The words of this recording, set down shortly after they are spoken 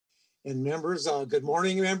And members, good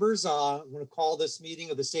morning, members. I'm going to call this meeting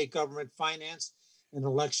of the State Government Finance and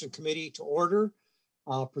Election Committee to order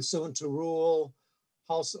pursuant to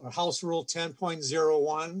House Rule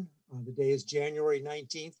 10.01. The day is January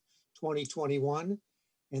 19th, 2021.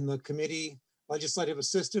 And the committee legislative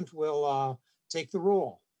assistant will take the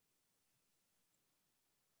roll.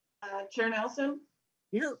 Chair Nelson.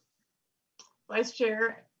 Here. Vice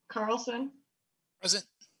Chair Carlson. Present.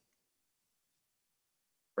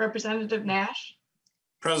 Representative Nash.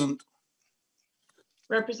 Present.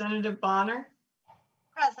 Representative Bonner.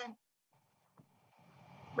 Present.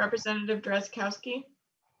 Representative Drazkowski.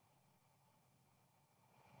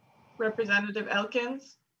 Representative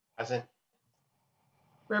Elkins. Present.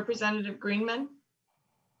 Representative Greenman.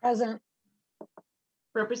 Present.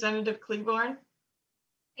 Representative Cleaborn.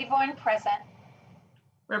 Cleaborn, present.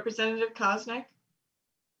 Representative Kosnick.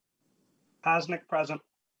 Kosnick, present.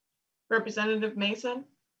 Representative Mason.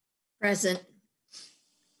 Present.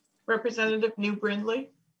 Representative New Brindley.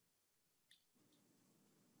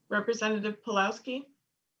 Representative Pulowski.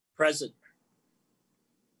 Present.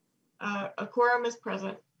 A quorum is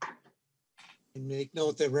present. And make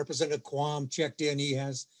note that Representative Quam checked in. He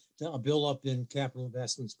has a bill up in capital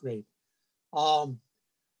investments. Great.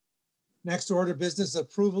 Next order of business,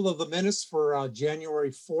 approval of the minutes for January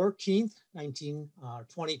 14th,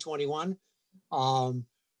 2021.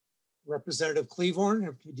 Representative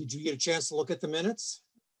Cleaborn, did you get a chance to look at the minutes?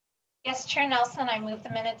 Yes, Chair Nelson, I move the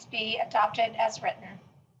minutes be adopted as written.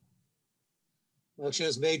 Motion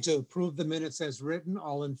is made to approve the minutes as written.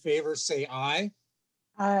 All in favor, say aye.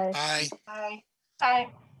 Aye. Aye. Aye. Aye.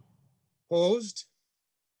 Opposed?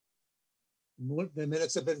 The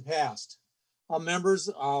minutes have been passed. Members,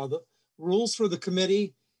 the rules for the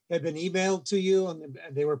committee have been emailed to you and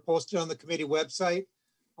they were posted on the committee website.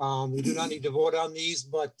 We do not need to vote on these,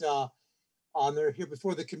 but they're here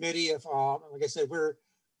before the committee. If, like I said,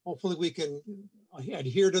 hopefully we can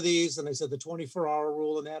adhere to these. And I said the 24-hour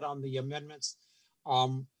rule and that on the amendments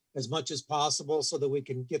as much as possible so that we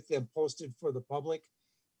can get them posted for the public.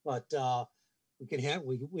 But we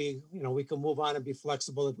can move on and be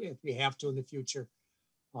flexible if we have to in the future.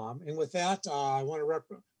 And with that, I want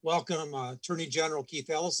to welcome Attorney General Keith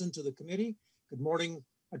Ellison to the committee. Good morning,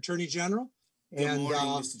 Attorney General. Good morning,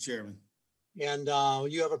 Mr. Chairman. And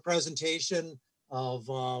you have a presentation of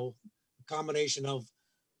a combination of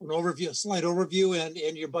an overview, a slight overview,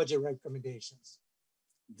 and your budget recommendations.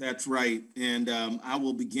 That's right. And I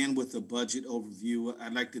will begin with a budget overview.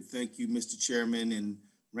 I'd like to thank you, Mr. Chairman, and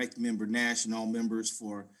Ranking Member Nash and all members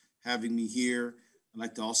for having me here. I'd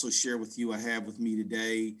like to also share with you, I have with me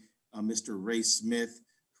today, Mr. Ray Smith,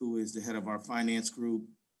 who is the head of our finance group,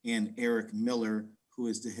 and Eric Miller, who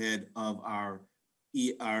is the head of our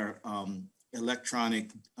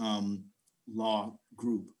electronic law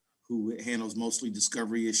group, who handles mostly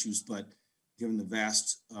discovery issues, but given the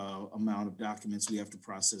vast amount of documents we have to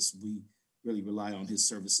process, we really rely on his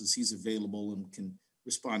services. He's available and can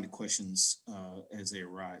respond to questions as they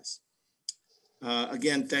arise.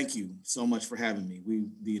 Again, thank you so much for having me.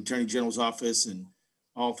 The Attorney General's office and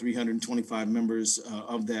all 325 members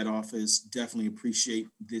of that office definitely appreciate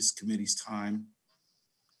this committee's time.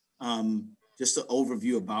 Just an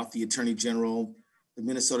overview about the Attorney General. The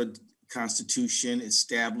Minnesota Constitution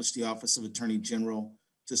established the Office of Attorney General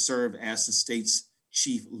to serve as the state's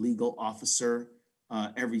chief legal officer.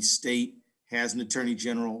 Every state has an Attorney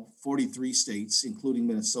General. 43 states, including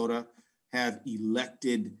Minnesota, have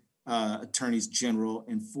elected attorneys general,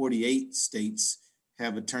 and 48 states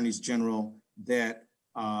have attorneys general that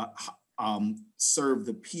serve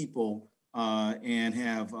the people and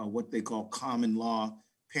have what they call common law,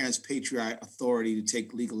 parents patriot authority to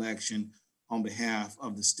take legal action on behalf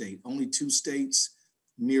of the state. Only 2 states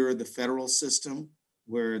mirror the federal system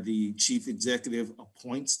where the chief executive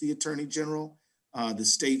appoints the attorney general. The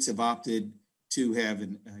states have opted to have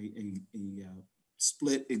a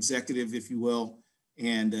split executive, if you will,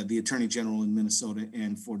 and the attorney general in Minnesota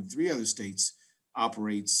and 43 other states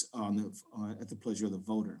operates at the pleasure of the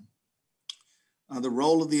voter. The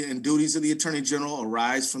role of and duties of the attorney general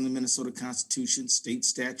arise from the Minnesota Constitution, state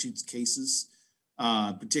statutes, cases,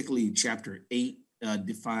 particularly Chapter 8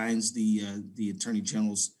 defines the attorney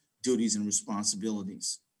general's duties and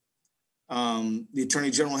responsibilities. The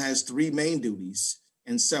attorney general has 3 main duties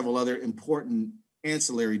and several other important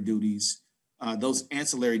ancillary duties. Those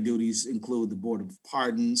ancillary duties include the Board of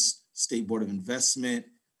Pardons, State Board of Investment,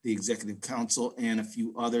 the Executive Council, and a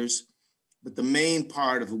few others. But the main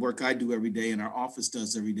part of the work I do every day and our office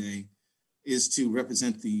does every day is to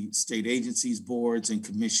represent the state agencies, boards, and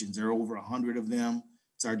commissions. There are over 100 of them.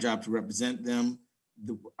 It's our job to represent them.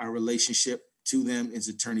 Our relationship to them is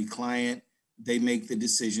attorney-client. They make the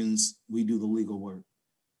decisions. We do the legal work.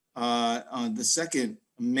 The second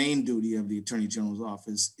main duty of the Attorney General's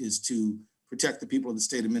office is to protect the people of the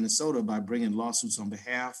state of Minnesota by bringing lawsuits on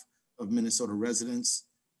behalf of Minnesota residents.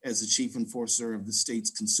 As the chief enforcer of the state's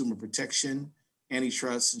consumer protection,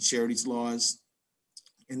 antitrust, and charities laws,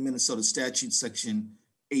 in Minnesota statute section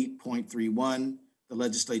 8.31, the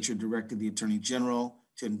legislature directed the Attorney General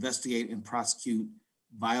to investigate and prosecute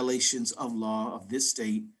violations of law of this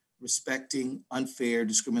state respecting unfair,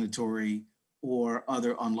 discriminatory, or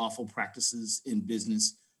other unlawful practices in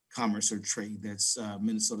business, commerce, or trade. That's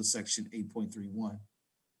Minnesota section 8.31.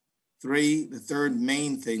 The third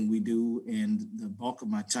main thing we do, and the bulk of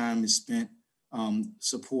my time is spent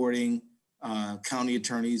supporting county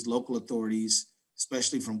attorneys, local authorities,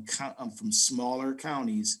 especially from smaller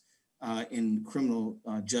counties in criminal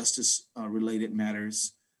justice related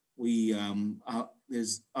matters.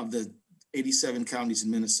 There's of the 87 counties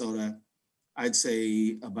in Minnesota, I'd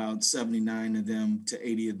say about 79 of them to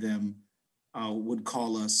 80 of them would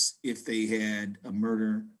call us if they had a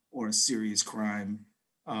murder or a serious crime.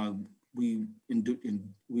 We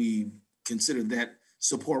consider that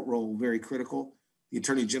support role very critical. The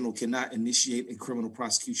Attorney General cannot initiate a criminal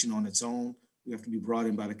prosecution on its own. We have to be brought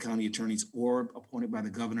in by the county attorneys or appointed by the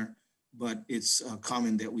governor, but it's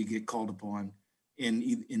common that we get called upon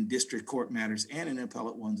in district court matters and in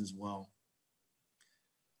appellate ones as well.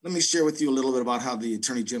 Let me share with you a little bit about how the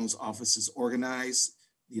Attorney General's office is organized.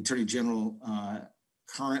 The Attorney General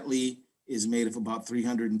currently is made of about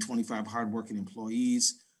 325 hardworking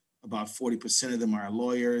employees. About 40% of them are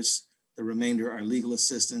lawyers. The remainder are legal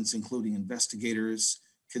assistants, including investigators,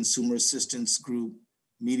 consumer assistance group,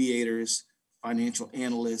 mediators, financial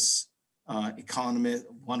analysts, economists,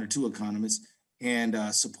 one or two economists, and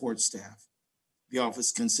support staff. The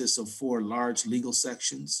office consists of 4 large legal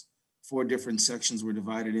sections. 4 different sections were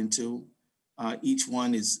divided into. Each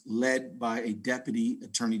one is led by a deputy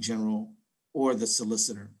attorney general or the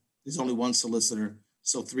solicitor. There's only one solicitor,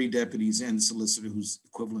 so 3 deputies and the solicitor who's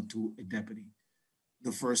equivalent to a deputy.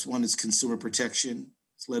 The first one is consumer protection.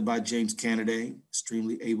 It's led by James Canaday,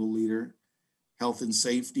 extremely able leader. Health and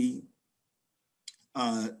safety,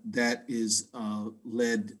 that is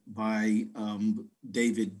led by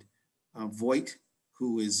David Voigt,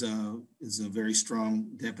 who is a very strong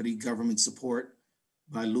deputy. Government support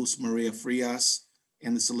by Luz Maria Frias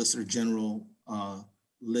and the Solicitor General,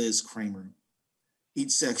 Liz Kramer.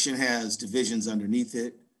 Each section has divisions underneath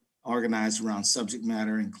it, organized around subject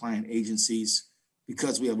matter and client agencies.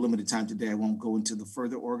 Because we have limited time today, I won't go into the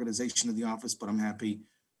further organization of the office, but I'm happy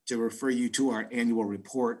to refer you to our annual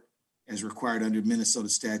report as required under Minnesota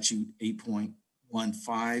Statute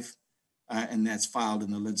 8.15, and that's filed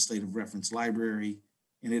in the Legislative Reference Library,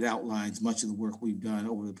 and it outlines much of the work we've done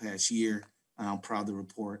over the past year. I'm proud of the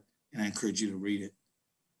report, and I encourage you to read it.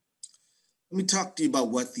 Let me talk to you about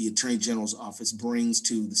what the Attorney General's office brings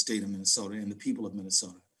to the state of Minnesota and the people of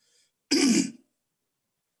Minnesota.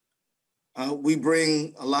 We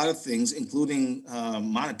bring a lot of things, including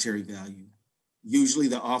monetary value. Usually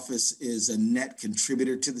the office is a net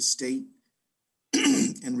contributor to the state.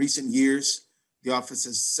 In recent years, the office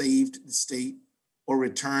has saved the state or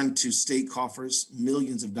returned to state coffers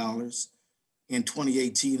millions of dollars. In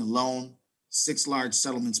 2018 alone, 6 large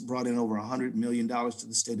settlements brought in over $100 million to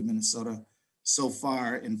the state of Minnesota. So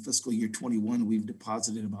far in fiscal year 21, we've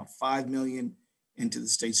deposited about $5 million into the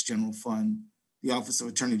state's general fund. The Office of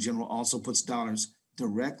Attorney General also puts dollars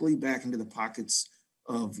directly back into the pockets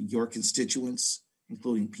of your constituents,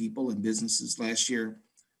 including people and businesses. Last year,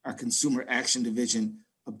 our Consumer Action Division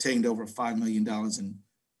obtained over $5 million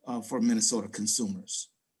for Minnesota consumers.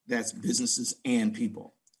 That's businesses and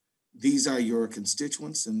people. These are your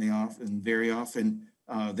constituents, and very often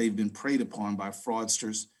they've been preyed upon by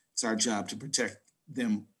fraudsters. It's our job to protect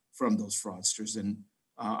them from those fraudsters, and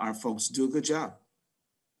our folks do a good job.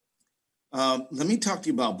 Let me talk to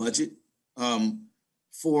you about budget.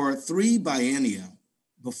 For 3 biennia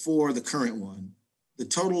before the current one, the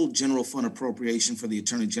total general fund appropriation for the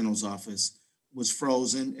Attorney General's office was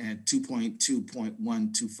frozen at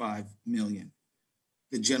 $2.125 million.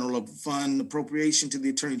 The general fund appropriation to the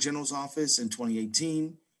Attorney General's office in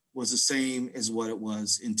 2018 was the same as what it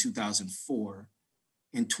was in 2004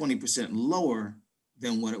 and 20% lower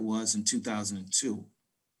than what it was in 2002.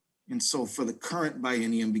 And so for the current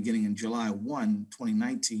biennium beginning in July 1,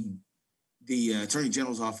 2019, the Attorney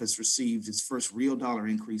General's office received its first real dollar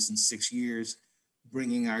increase in 6 years,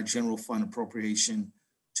 bringing our general fund appropriation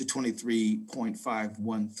to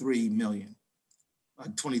 $23.513 million,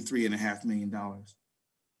 $23.5 million.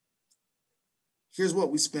 Here's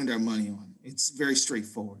what we spend our money on. It's very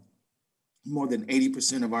straightforward. More than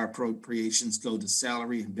 80% of our appropriations go to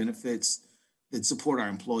salary and benefits that support our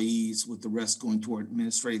employees, with the rest going toward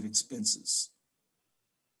administrative expenses.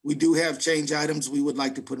 We do have change items we would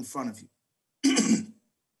like to put in front of you.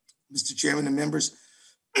 Mr. Chairman and members,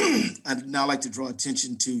 I'd now like to draw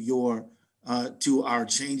attention to our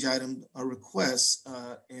change item requests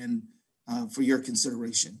and for your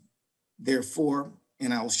consideration. Therefore,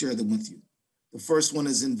 and I'll share them with you. The first one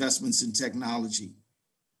is investments in technology.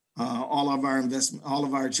 All of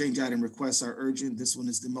our change item requests are urgent. This one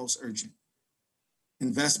is the most urgent.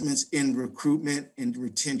 Investments in recruitment and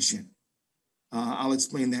retention. I'll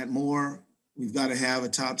explain that more. We've got to have a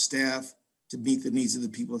top staff to meet the needs of the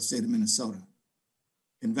people of the state of Minnesota.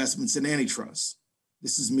 Investments in antitrust.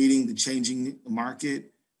 This is meeting the changing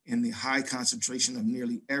market and the high concentration of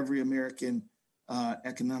nearly every American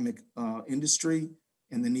economic industry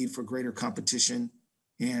and the need for greater competition.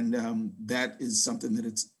 And that is something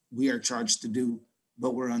that we are charged to do,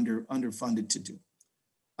 but we're underfunded to do.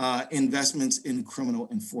 Investments in criminal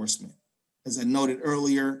enforcement. As I noted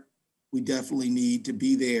earlier, we definitely need to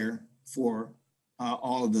be there for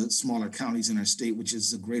all of the smaller counties in our state, which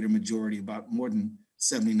is a greater majority, about more than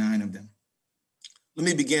 79 of them. Let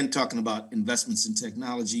me begin talking about investments in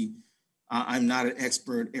technology. I'm not an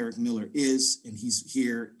expert, Eric Miller is, and he's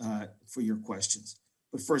here for your questions.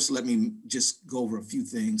 But first, let me just go over a few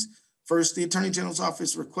things. First, the Attorney General's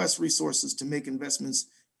Office requests resources to make investments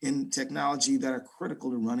in technology that are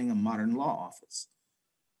critical to running a modern law office.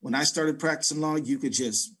 When I started practicing law, you could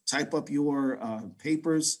just type up your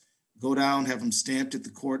papers, go down, have them stamped at the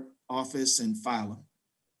court office and file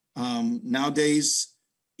them. Nowadays,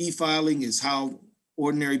 e-filing is how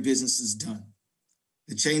ordinary business is done.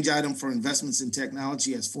 The change item for investments in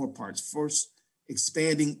technology has 4 parts. First,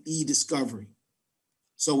 expanding e-discovery.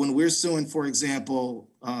 So when we're suing, for example,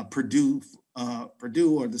 Purdue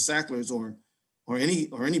or the Sacklers or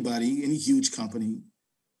anybody, any huge company,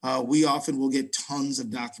 we often will get tons of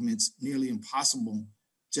documents, nearly impossible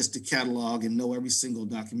just to catalog and know every single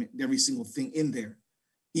document, every single thing in there.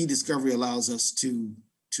 E-discovery allows us to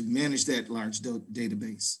manage that large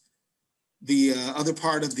database. The other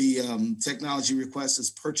part of the technology request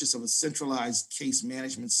is purchase of a centralized case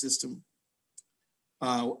management system.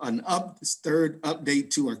 Third update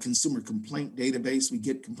to our consumer complaint database. We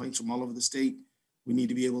get complaints from all over the state. We need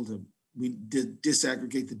to be able to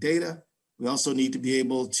disaggregate the data. We also need to be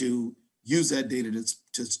able to use that data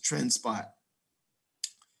to trend spot.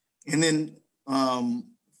 And then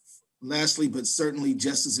lastly, but certainly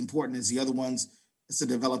just as important as the other ones, is to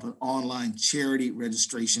develop an online charity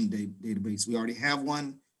registration database. We already have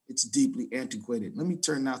one. It's deeply antiquated. Let me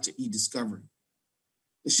turn now to e-discovery.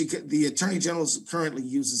 The Attorney General currently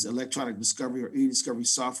uses electronic discovery or e-discovery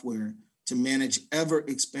software to manage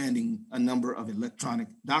ever-expanding a number of electronic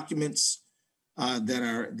documents that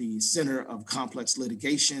are the center of complex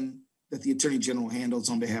litigation that the Attorney General handles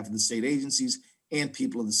on behalf of the state agencies and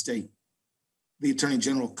people of the state. The Attorney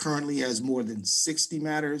General currently has more than 60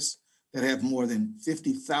 matters that have more than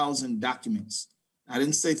 50,000 documents. I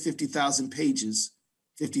didn't say 50,000 pages,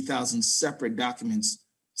 50,000 separate documents,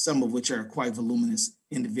 some of which are quite voluminous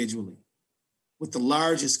individually, with the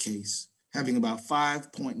largest case having about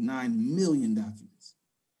 5.9 million documents.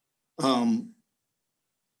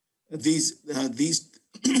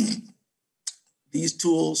 These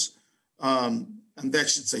tools, and that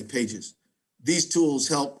should say pages, these tools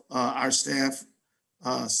help our staff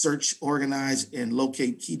search, organize, and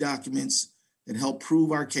locate key documents that help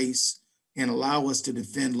prove our case and allow us to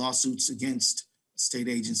defend lawsuits against state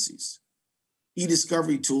agencies.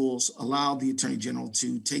 E-discovery tools allow the Attorney General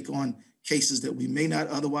to take on cases that we may not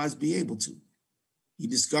otherwise be able to.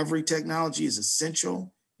 E-discovery technology is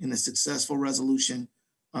essential in the successful resolution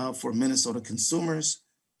for Minnesota consumers,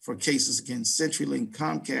 for cases against CenturyLink,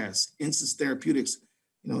 Comcast, Insys Therapeutics.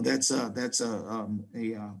 You know, that's a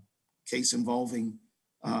case involving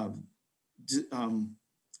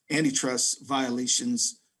antitrust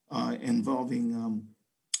violations involving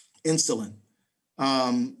insulin.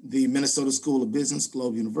 The Minnesota School of Business,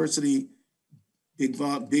 Globe University, big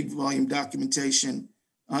volume documentation,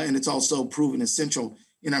 and it's also proven essential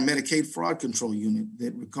in our Medicaid fraud control unit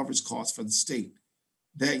that recovers costs for the state.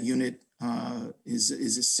 That unit is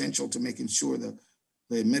essential to making sure that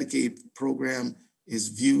the Medicaid program is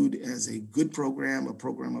viewed as a good program, a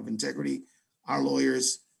program of integrity. Our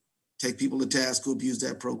lawyers take people to task who abuse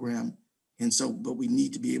that program. And so, but we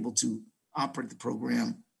need to be able to operate the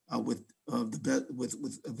program with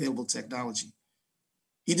available technology.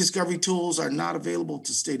 E-discovery tools are not available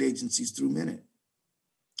to state agencies through Minute.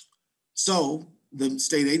 So the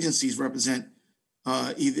state agencies represent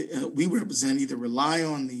we represent either rely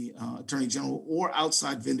on the Attorney General or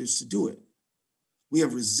outside vendors to do it. We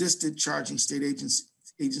have resisted charging state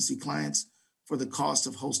agency clients for the cost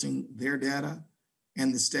of hosting their data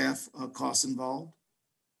and the staff costs involved.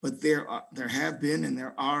 But there have been and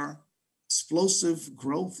there are explosive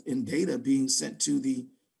growth in data being sent to the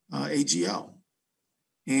AGO.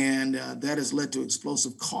 And that has led to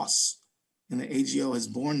explosive costs. And the AGO has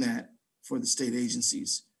borne that for the state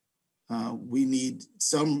agencies. We need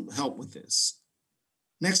some help with this.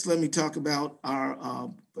 Next, let me talk about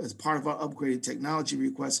our, as part of our upgraded technology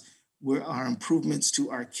request, were our improvements to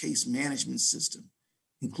our case management system,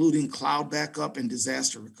 including cloud backup and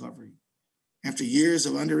disaster recovery. After years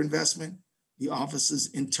of underinvestment, the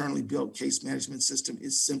office's internally built case management system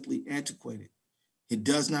is simply antiquated. It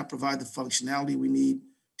does not provide the functionality we need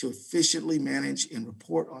to efficiently manage and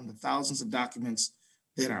report on the thousands of documents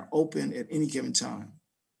that are open at any given time.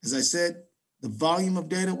 As I said, the volume of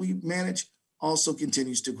data we manage also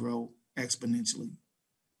continues to grow exponentially.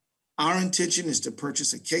 Our intention is to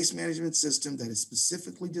purchase a case management system that is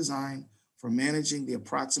specifically designed for managing the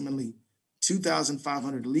approximately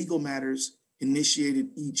 2,500 legal matters initiated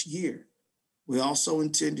each year. We also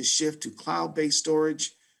intend to shift to cloud-based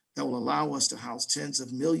storage that will allow us to house tens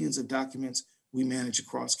of millions of documents we manage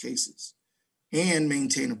across cases and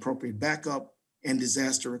maintain appropriate backup and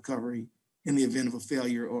disaster recovery in the event of a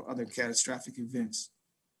failure or other catastrophic events.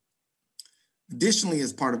 Additionally,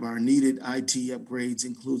 as part of our needed IT upgrades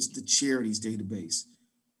includes the charities database.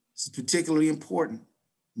 This is particularly important.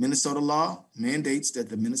 Minnesota law mandates that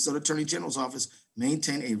the Minnesota Attorney General's office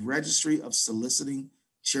maintain a registry of soliciting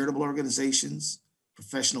charitable organizations,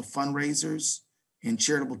 professional fundraisers, and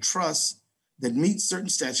charitable trusts that meet certain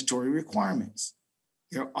statutory requirements.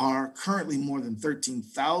 There are currently more than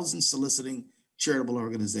 13,000 soliciting charitable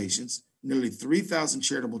organizations, nearly 3,000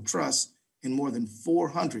 charitable trusts, and more than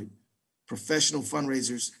 400 professional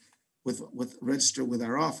fundraisers with registered with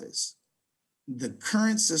our office. The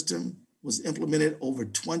current system was implemented over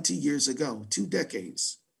 20 years ago, 2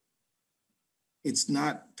 decades. It's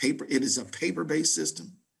not paper, it is a paper-based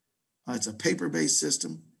system. It's a paper-based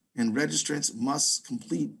system, and registrants must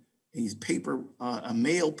complete a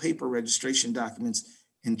mail paper registration documents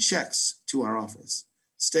and checks to our office.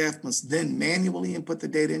 Staff must then manually input the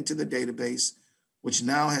data into the database, which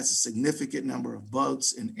now has a significant number of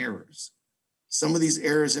bugs and errors. Some of these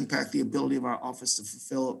errors impact the ability of our office to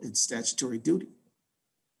fulfill its statutory duty.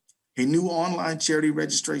 A new online charity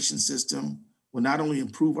registration system will not only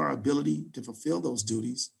improve our ability to fulfill those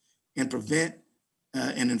duties and prevent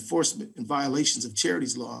and enforcement and violations of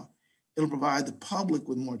charities law, it'll provide the public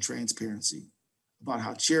with more transparency about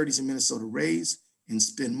how charities in Minnesota raise and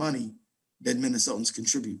spend money that Minnesotans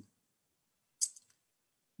contribute.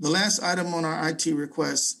 The last item on our IT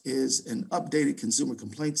request is an updated consumer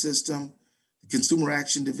complaint system. The Consumer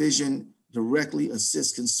Action Division directly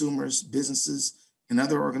assists consumers, businesses, and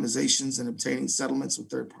other organizations in obtaining settlements with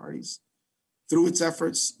third parties. Through its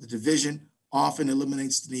efforts, the division often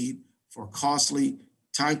eliminates the need for costly,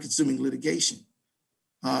 time-consuming litigation.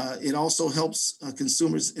 It also helps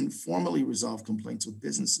consumers informally resolve complaints with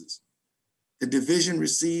businesses. The division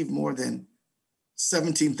received more than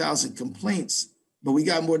 17,000 complaints, but we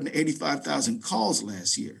got more than 85,000 calls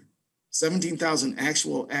last year. 17,000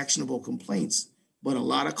 actual actionable complaints, but a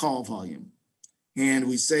lot of call volume. And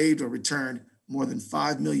we saved or returned more than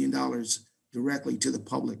 $5 million directly to the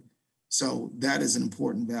public. So that is an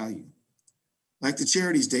important value. Like the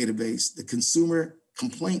charities database, the consumer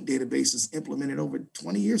complaint database was implemented over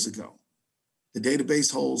 20 years ago. The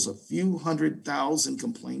database holds a few 100,000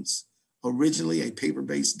 complaints, originally a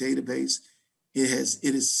paper-based database. It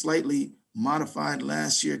is slightly modified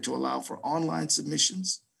last year to allow for online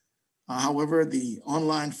submissions. However, the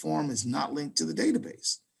online form is not linked to the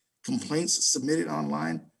database. Complaints submitted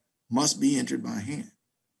online must be entered by hand.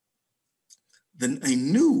 Then a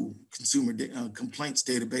new consumer complaints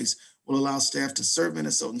database will allow staff to serve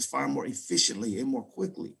Minnesotans far more efficiently and more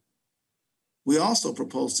quickly. We also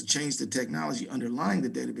propose to change the technology underlying the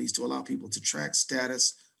database to allow people to track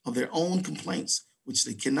status of their own complaints, which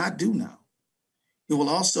they cannot do now. It will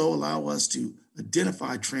also allow us to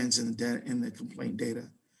identify trends in the data, in the complaint data,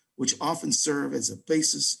 which often serve as a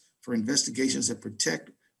basis for investigations that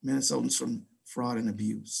protect Minnesotans from fraud and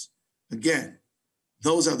abuse. Again,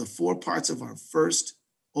 those are the 4 parts of our first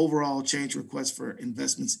overall change request for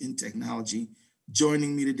investments in technology.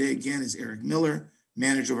 Joining me today again is Eric Miller,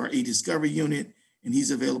 manager of our e-discovery unit, and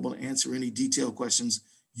he's available to answer any detailed questions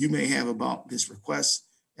you may have about this request.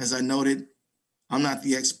 As I noted, I'm not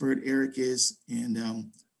the expert, Eric is,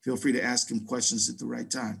 and feel free to ask him questions at the right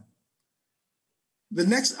time. The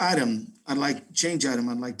next change item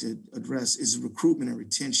I'd like to address is recruitment and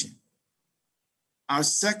retention. Our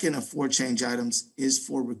second of 4 change items is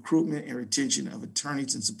for recruitment and retention of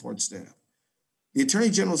attorneys and support staff. The Attorney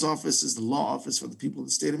General's office is the law office for the people of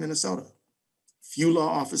the state of Minnesota. Few law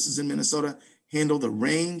offices in Minnesota handle the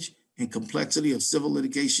range and complexity of civil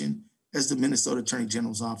litigation as the Minnesota Attorney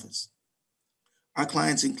General's office. Our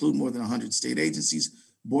clients include more than 100 state agencies,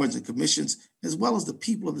 boards, and commissions, as well as the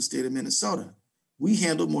people of the state of Minnesota. We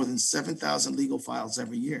handle more than 7,000 legal files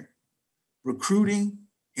every year. Recruiting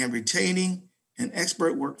and retaining an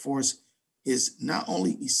expert workforce is not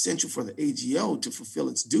only essential for the AGO to fulfill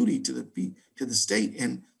its duty to the state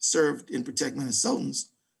and serve and protect Minnesotans,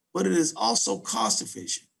 but it is also cost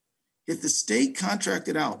efficient. If the state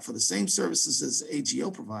contracted out for the same services as the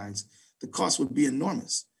AGO provides, the cost would be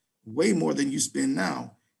enormous, way more than you spend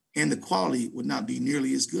now, and the quality would not be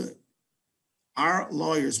nearly as good. Our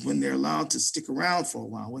lawyers, when they're allowed to stick around for a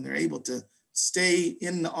while, when they're able to stay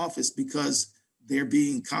in the office because they're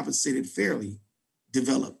being compensated fairly,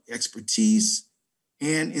 develop expertise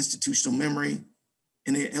and institutional memory,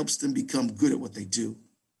 and it helps them become good at what they do.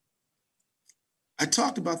 I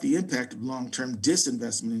talked about the impact of long-term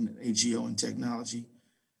disinvestment in AGO and technology.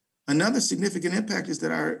 Another significant impact is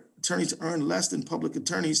that our attorneys earn less than public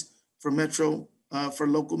attorneys for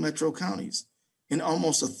local metro counties, and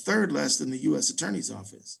almost a third less than the U.S. Attorney's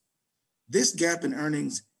Office. This gap in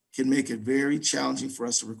earnings can make it very challenging for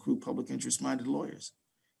us to recruit public interest-minded lawyers.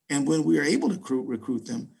 And when we are able to recruit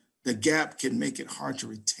them, the gap can make it hard to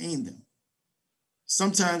retain them.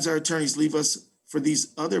 Sometimes our attorneys leave us for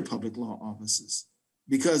these other public law offices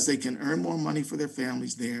because they can earn more money for their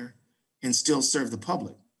families there and still serve the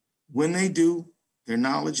public. When they do, their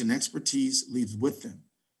knowledge and expertise leaves with them,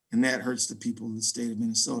 and that hurts the people of the state of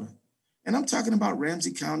Minnesota. And I'm talking about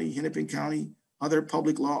Ramsey County, Hennepin County, other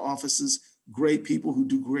public law offices, great people who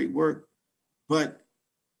do great work, but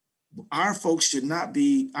our folks should not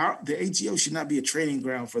be, the AGO should not be a training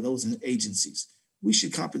ground for those agencies. We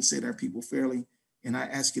should compensate our people fairly, and I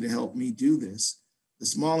ask you to help me do this. The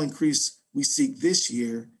small increase we seek this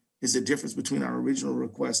year is the difference between our original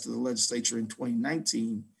request to the legislature in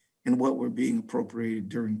 2019 and what we're being appropriated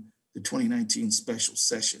during the 2019 special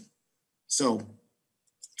session. So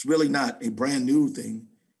it's really not a brand new thing.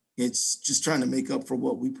 It's just trying to make up for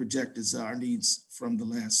what we project as our needs from the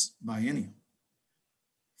last biennium.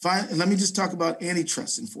 Finally, let me just talk about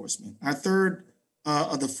antitrust enforcement. Our third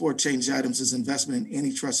of the 4 change items is investment in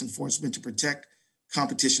antitrust enforcement to protect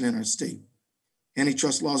competition in our state.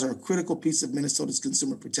 Antitrust laws are a critical piece of Minnesota's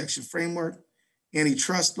consumer protection framework.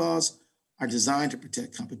 Antitrust laws are designed to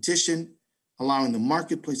protect competition, allowing the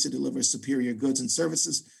marketplace to deliver superior goods and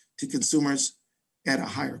services to consumers at a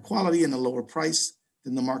higher quality and a lower price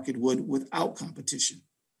than the market would without competition.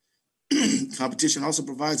 Competition also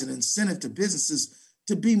provides an incentive to businesses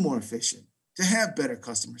to be more efficient, to have better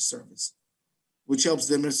customer service, which helps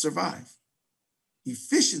them to survive.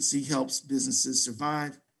 Efficiency helps businesses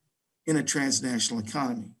survive in a transnational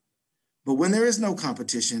economy. But when there is no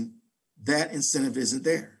competition, that incentive isn't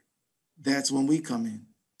there. That's when we come in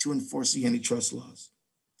to enforce the antitrust laws.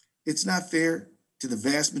 It's not fair to the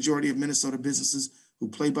vast majority of Minnesota businesses who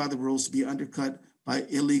play by the rules to be undercut by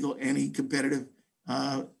illegal anti-competitive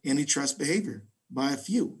antitrust behavior by a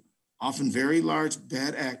few, often very large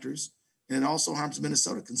bad actors, and it also harms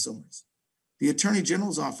Minnesota consumers. The Attorney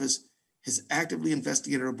General's office has actively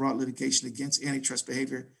investigated or brought litigation against antitrust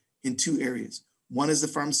behavior in 2 areas. One is the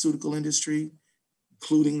pharmaceutical industry,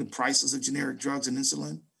 including the prices of generic drugs and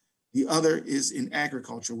insulin. The other is in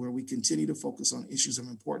agriculture, where we continue to focus on issues of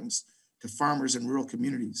importance to farmers in rural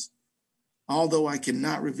communities. Although I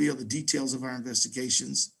cannot reveal the details of our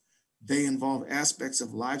investigations, they involve aspects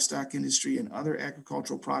of livestock industry and other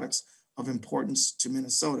agricultural products of importance to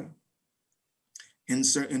Minnesota,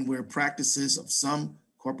 and where practices of some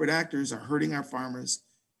corporate actors are hurting our farmers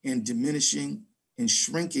and diminishing and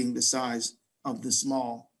shrinking the size of the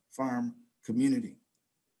small farm community.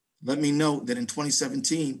 Let me note that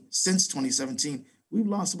since 2017, we've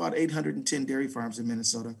lost about 810 dairy farms in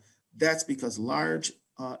Minnesota. That's because large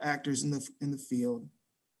actors in the field,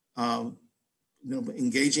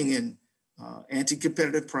 engaging in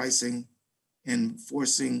anti-competitive pricing and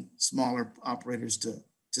forcing smaller operators to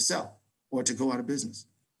sell or to go out of business.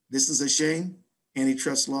 This is a shame.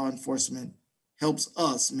 Antitrust law enforcement helps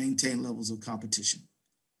us maintain levels of competition,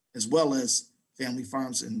 as well as family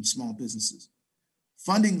farms and small businesses.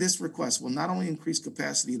 Funding this request will not only increase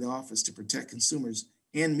capacity of the office to protect consumers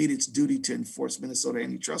and meet its duty to enforce Minnesota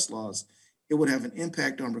antitrust laws, it would have an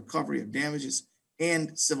impact on recovery of damages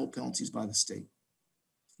and civil penalties by the state.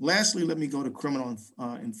 Lastly, let me go to criminal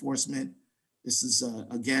enforcement. This is,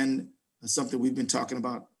 again, something we've been talking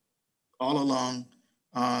about all along.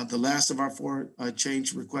 The last of our four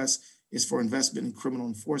change requests is for investment in criminal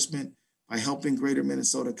enforcement by helping Greater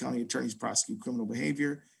Minnesota County attorneys prosecute criminal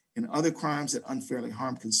behavior and other crimes that unfairly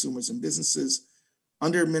harm consumers and businesses.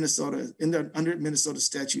 Under Minnesota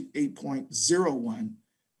Statute 8.01,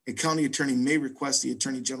 a county attorney may request the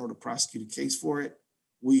Attorney General to prosecute a case for it.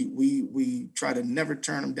 We try to never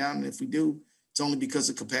turn them down, and if we do, it's only because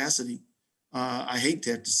of capacity. I hate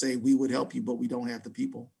to have to say we would help you, but we don't have the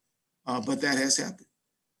people. But that has happened.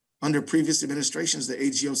 Under previous administrations, the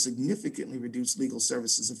AGO significantly reduced legal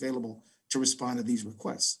services available to respond to these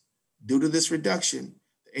requests. Due to this reduction,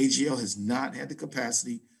 the AGO has not had the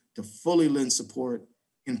capacity to fully lend support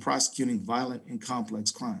in prosecuting violent and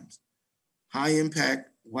complex crimes. High impact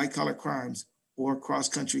white collar crimes or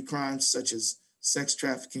cross-country crimes such as sex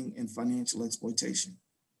trafficking and financial exploitation.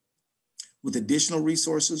 With additional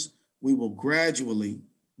resources, we will gradually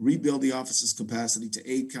rebuild the office's capacity to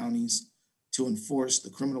aid counties to enforce the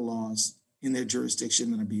criminal laws in their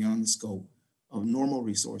jurisdiction that are beyond the scope of normal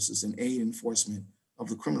resources and aid enforcement of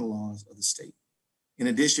the criminal laws of the state. In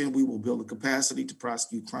addition, we will build a capacity to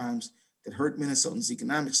prosecute crimes that hurt Minnesotans'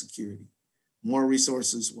 economic security. More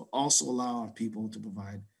resources will also allow our people to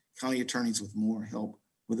provide county attorneys with more help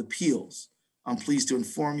with appeals. I'm pleased to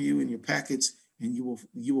inform you in your packets, and you will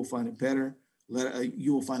find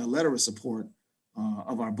you will find a letter of support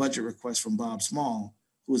of our budget request from Bob Small,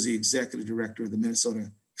 who is the executive director of the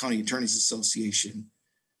Minnesota County Attorneys Association.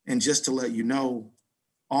 And just to let you know,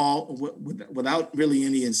 without really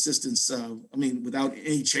any insistence, without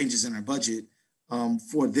any changes in our budget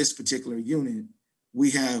for this particular unit,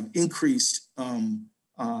 we have increased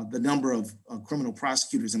the number of criminal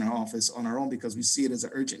prosecutors in our office on our own because we see it as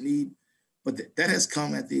an urgent need. But that has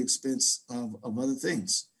come at the expense of other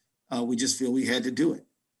things. We just feel we had to do it.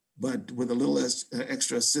 But with a little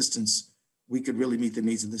extra assistance, we could really meet the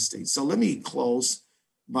needs of the state. So let me close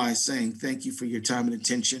by saying thank you for your time and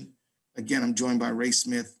attention. Again, I'm joined by Ray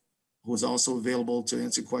Smith, who is also available to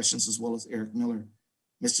answer questions, as well as Eric Miller.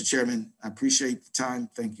 Mr. Chairman, I appreciate the time.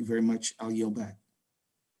 Thank you very much. I'll yield back.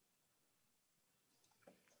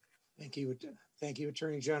 Thank you,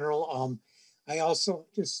 Attorney General. I also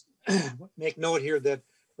just make note here that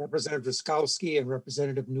Representative Ruskowski and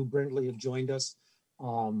Representative New Brindley have joined us.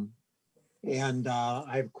 I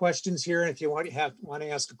have questions here. If you want to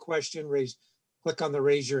ask a question, click on the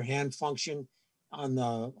raise your hand function in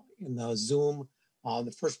the Zoom.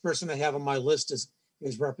 The first person I have on my list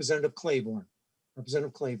is Representative Claiborne.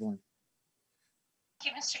 Representative Claiborne.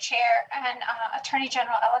 Thank you, Mr. Chair, and Attorney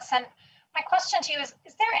General Ellison. My question to you is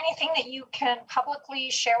there anything that you can publicly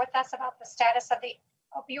share with us about the status of the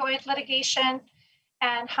opioid litigation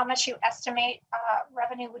and how much you estimate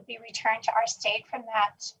revenue would be returned to our state from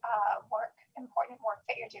that important work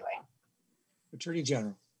that you're doing? Attorney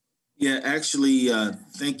General. Yeah, actually,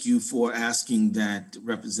 thank you for asking that,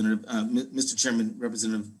 Representative. Mr. Chairman,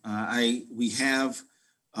 Representative, we have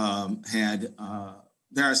had,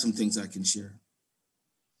 there are some things I can share.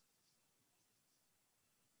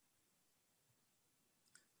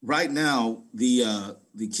 Right now, the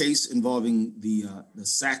case involving the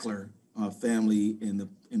Sackler family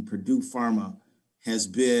in Purdue Pharma has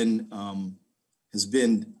been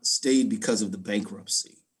stayed because of the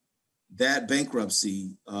bankruptcy. That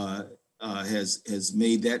bankruptcy has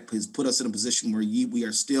put us in a position where we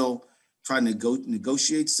are still trying to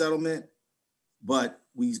negotiate settlement, but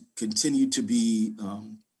we continue to be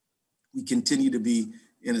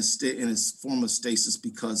in a form of stasis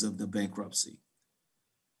because of the bankruptcy.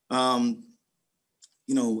 Our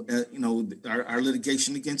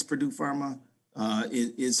litigation against Purdue Pharma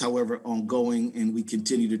is, however, ongoing, and we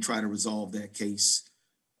continue to try to resolve that case.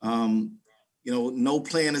 No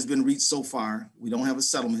plan has been reached so far. We don't have a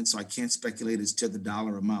settlement, so I can't speculate as to the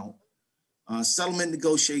dollar amount. Settlement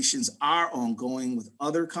negotiations are ongoing with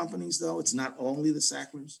other companies, though. It's not only the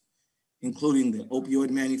Sacklers, including the opioid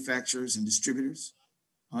manufacturers and distributors.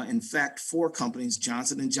 In fact, 4 companies,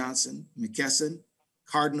 Johnson & Johnson, McKesson,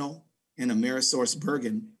 Cardinal, and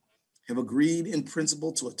AmerisourceBergen, have agreed in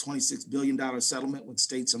principle to a $26 billion settlement with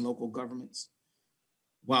states and local governments.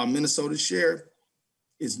 While Minnesota's share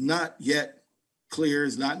is not yet clear,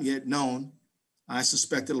 is not yet known, I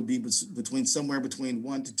suspect it'll be somewhere between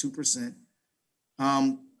 1% to 2%.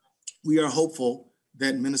 We are hopeful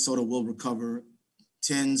that Minnesota will recover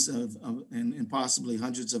tens of and possibly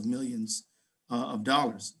hundreds of millions of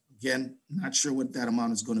dollars. Again, not sure what that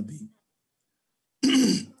amount is going to be.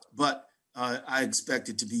 But I expect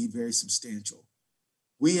it to be very substantial.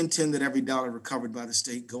 We intend that every dollar recovered by the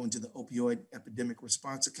state go into the opioid epidemic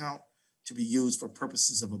response account to be used for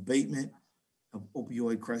purposes of abatement of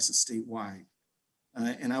opioid crisis statewide.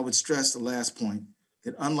 And I would stress the last point,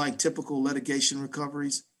 that unlike typical litigation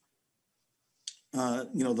recoveries, the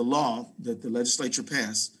law that the legislature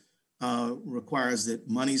passed requires that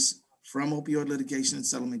monies from opioid litigation and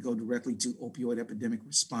settlement go directly to opioid epidemic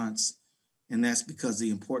response. And that's because the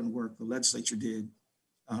important work the legislature did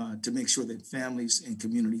to make sure that families and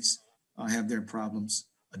communities have their problems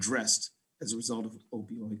addressed as a result of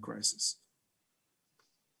opioid crisis.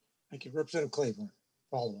 Thank you. Representative Claiborne,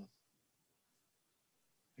 follow up.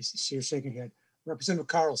 I see you're shaking your head. Representative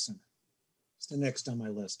Carlson is the next on my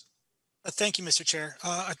list. Thank you, Mr. Chair.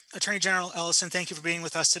 Attorney General Ellison, thank you for being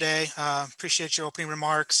with us today. Appreciate your opening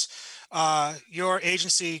remarks. Your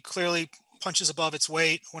agency clearly punches above its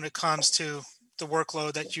weight when it comes to the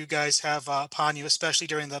workload that you guys have upon you, especially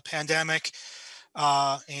during the pandemic,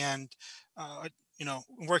 and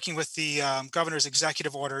working with the governor's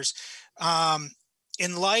executive orders.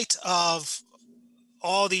 In light of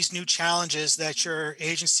all these new challenges that your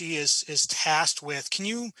agency is tasked with, can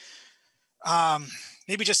you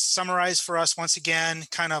maybe just summarize for us once again,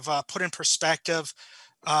 kind of put in perspective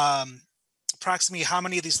approximately how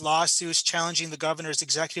many of these lawsuits challenging the governor's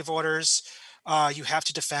executive orders you have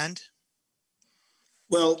to defend?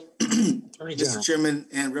 Well, Mr. Chairman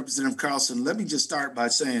and Representative Carlson, let me just start by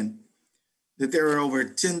saying that there are over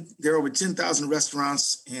 10,000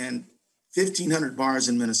 restaurants and 1,500 bars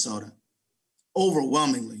in Minnesota.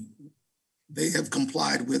 Overwhelmingly, they have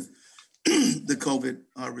complied with the COVID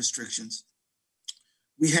restrictions.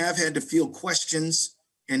 We have had to field questions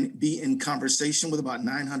and be in conversation with about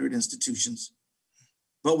 900 institutions,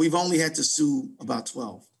 but we've only had to sue about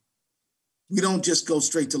 12. We don't just go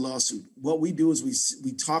straight to lawsuit. What we do is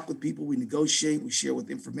we talk with people, we negotiate, we share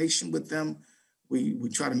information with them, we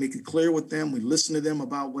try to make it clear with them, we listen to them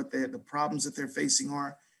about what the problems that they're facing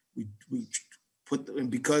are.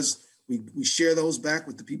 Because we share those back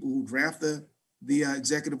with the people who draft the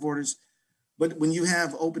executive orders. But when you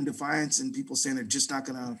have open defiance and people saying they're just not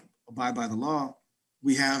going to abide by the law,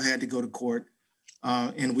 we have had to go to court,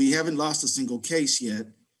 and we haven't lost a single case yet.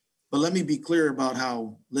 But let me be clear about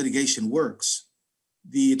how litigation works.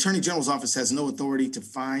 The Attorney General's office has no authority to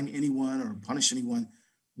fine anyone or punish anyone.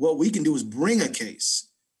 What we can do is bring a case,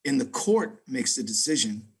 and the court makes the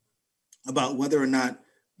decision about whether or not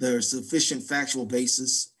there's sufficient factual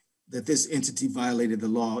basis that this entity violated the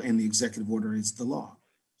law and the executive order is the law.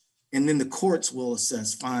 And then the courts will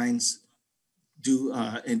assess fines,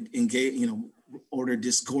 order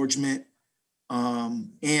disgorgement,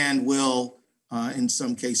 and will, in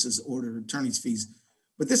some cases, order attorney's fees.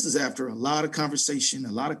 But this is after a lot of conversation,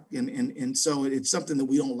 and so it's something that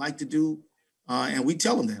we don't like to do. And we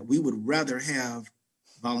tell them that we would rather have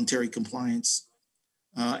voluntary compliance.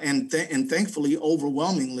 And thankfully,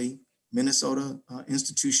 overwhelmingly, Minnesota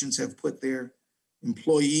institutions have put their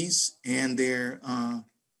employees and their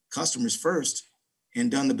customers first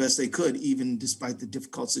and done the best they could, even despite the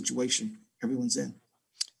difficult situation everyone's in.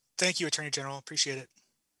 Thank you, Attorney General. Appreciate it.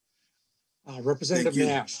 Representative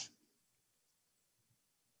Nash.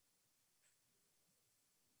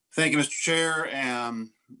 Thank you, Mr. Chair.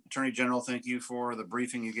 Attorney General, thank you for the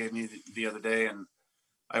briefing you gave me the other day. And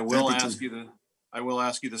I will ask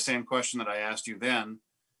you the same question that I asked you then.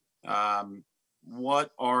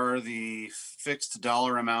 What are the fixed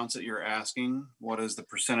dollar amounts that you're asking? What is the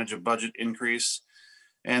percentage of budget increase?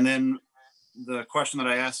 And then the question that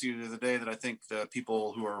I asked you the other day that I think the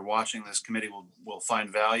people who are watching this committee will find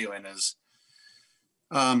value in is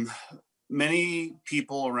many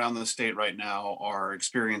people around the state right now are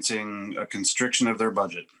experiencing a constriction of their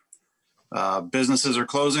budget. Businesses are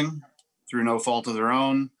closing through no fault of their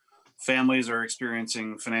own. Families are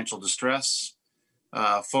experiencing financial distress.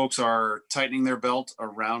 Folks are tightening their belt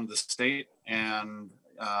around the state. And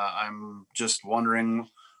I'm just wondering,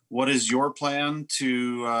 what is your plan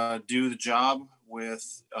to do the job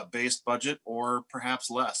with a base budget or perhaps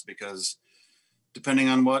less? Because depending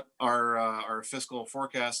on what our fiscal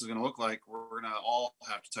forecast is going to look like, we're going to all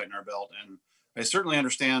have to tighten our belt. And I certainly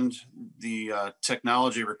understand the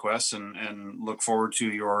technology requests and look forward to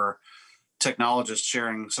your technologist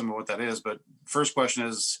sharing some of what that is. But first question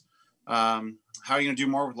is, how are you going to do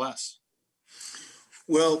more with less?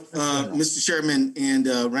 Well, Mr. Chairman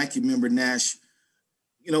and Ranking Member Nash,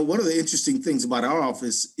 one of the interesting things about our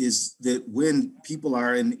office is that when people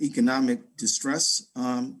are in economic distress,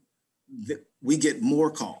 we get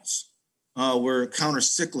more calls. We're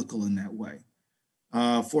counter-cyclical in that way.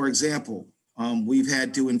 For example, we've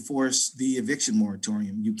had to enforce the eviction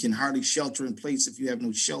moratorium. You can hardly shelter in place if you have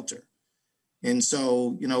no shelter. And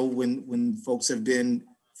so, when folks have been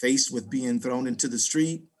faced with being thrown into the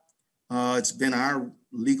street, it's been our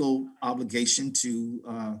legal obligation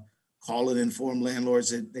to call and inform landlords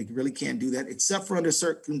that they really can't do that, except for under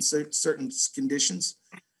certain conditions.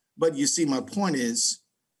 But you see, my point is,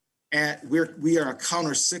 we are a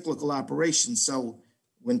counter-cyclical operation. So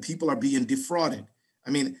when people are being defrauded, I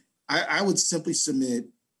mean, I would simply submit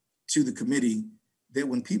to the committee that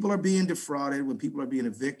when people are being defrauded, when people are being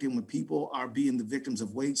evicted, when people are being the victims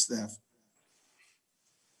of wage theft,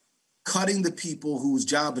 cutting the people whose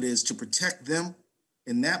job it is to protect them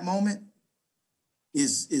in that moment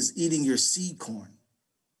is eating your seed corn.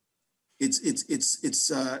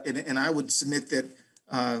 And I would submit that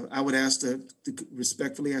I would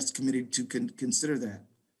respectfully ask the committee to consider that.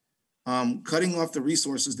 Cutting off the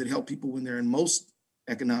resources that help people when they're in most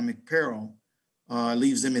economic peril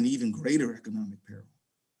leaves them in even greater economic peril.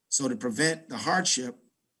 So to prevent the hardship,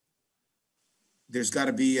 there's got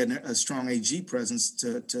to be a strong AG presence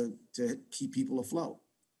to keep people afloat.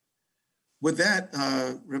 With that,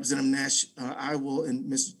 Representative Nash, I will,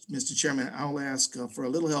 and Mr. Chairman, I will ask for a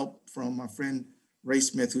little help from my friend Ray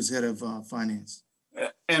Smith, who's head of finance.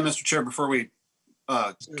 And Mr. Chair, before we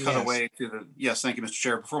cut away to the, yes, thank you, Mr.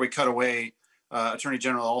 Chair. Before we cut away, Attorney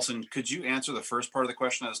General Ellison, could you answer the first part of the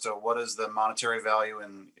question as to what is the monetary value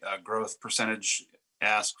and growth percentage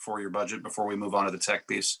ask for your budget before we move on to the tech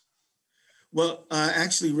piece? Well,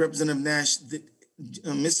 actually, Representative Nash,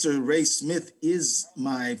 Mr. Ray Smith is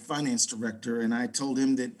my finance director, and I told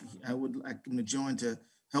him that I would like him to join to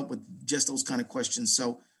help with just those kind of questions.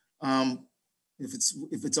 So if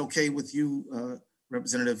it's okay with you,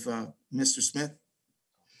 Representative Mr. Smith.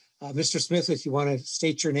 Mr. Smith, if you want to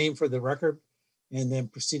state your name for the record and then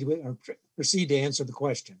proceed to answer the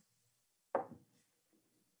question.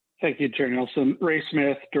 Thank you, Chair Nelson. Ray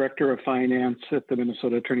Smith, Director of Finance at the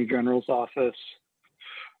Minnesota Attorney General's Office.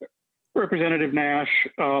 Representative Nash,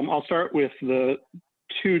 I'll start with the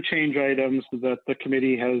two change items that the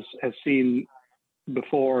committee has seen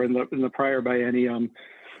before in the prior biennium.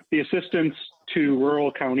 The assistance to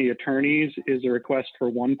rural county attorneys is a request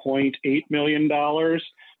for $1.8 million,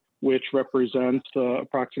 which represents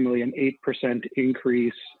approximately an 8%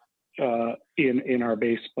 increase in our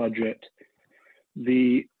base budget.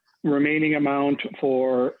 The remaining amount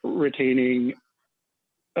for retaining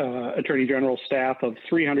Attorney General staff of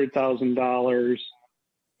 $300,000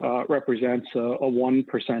 represents a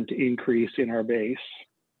 1% increase in our base.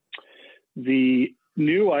 The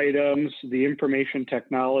new items, the information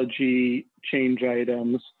technology change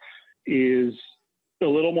items, is a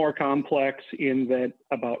little more complex in that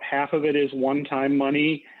about half of it is one-time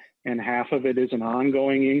money and half of it is an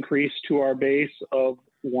ongoing increase to our base of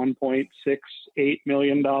 $1.68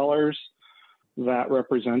 million. That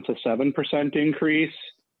represents a 7% increase.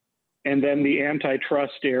 And then the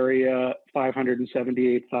antitrust area,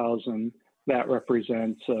 $578,000, that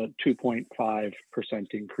represents a 2.5%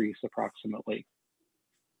 increase approximately.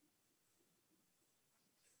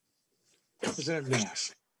 Representative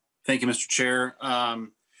Nash. Thank you, Mr. Chair.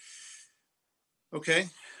 Okay.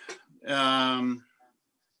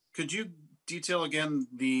 Could you detail again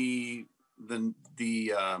the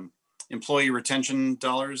employee retention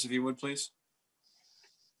dollars, if you would, please?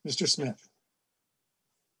 Mr. Smith.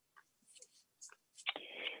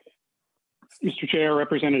 Mr. Chair,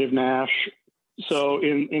 Representative Nash. So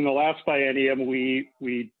in the last biennium,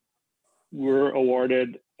 we were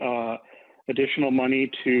awarded additional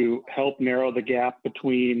money to help narrow the gap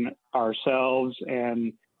between ourselves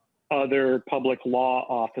and other public law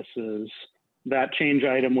offices. That change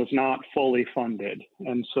item was not fully funded.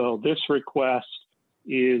 And so this request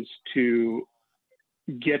is to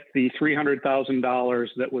get the $300,000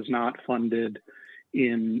 that was not funded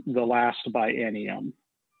in the last biennium.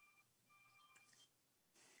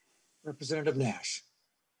 Representative Nash.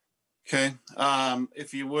 Okay,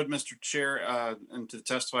 if you would, Mr. Chair, and to the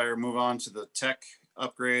testifier, move on to the tech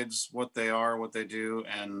upgrades, what they are, what they do,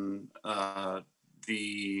 and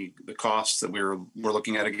the costs that we're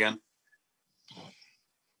looking at again.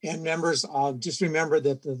 And members, just remember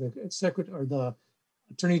that the secretary or the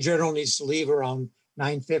Attorney General needs to leave around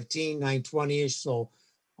 9:15, 9:20ish. So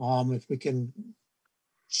if we can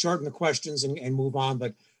shorten the questions and move on,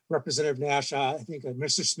 but Representative Nash, I think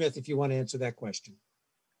Mr. Smith, if you want to answer that question.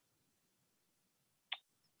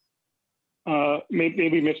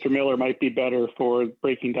 Maybe Mr. Miller might be better for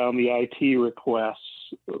breaking down the IT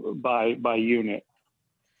requests by unit.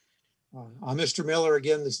 Mr. Miller,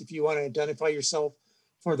 again, if you want to identify yourself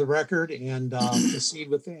for the record and proceed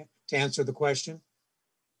with that to answer the question.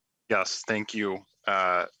 Yes, thank you.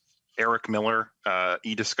 Eric Miller,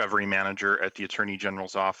 e-discovery manager at the Attorney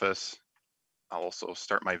General's office. I'll also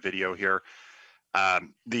start my video here.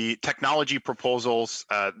 The technology proposals,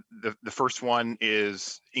 the first one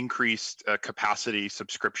is increased capacity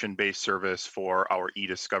subscription-based service for our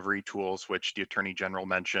e-discovery tools, which the Attorney General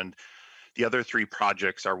mentioned. The other three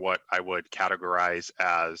projects are what I would categorize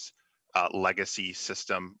as legacy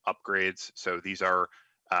system upgrades. So these are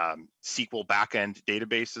SQL backend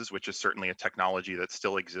databases, which is certainly a technology that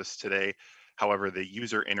still exists today. However, the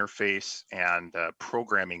user interface and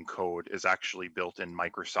programming code is actually built in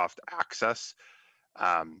Microsoft Access.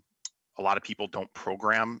 A lot of people don't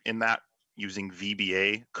program in that using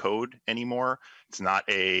VBA code anymore. It's not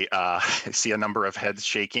a, I see a number of heads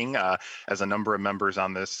shaking as a number of members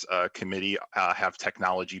on this committee have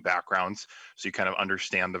technology backgrounds. So you kind of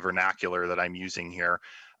understand the vernacular that I'm using here.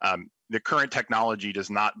 The current technology does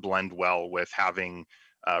not blend well with having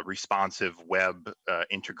responsive web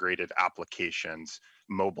integrated applications,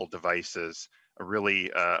 mobile devices,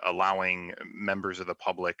 really allowing members of the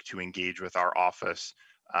public to engage with our office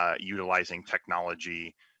utilizing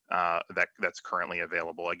technology that's currently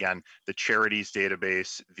available. Again, the charities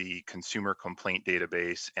database, the consumer complaint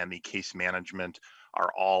database, and the case management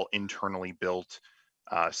are all internally built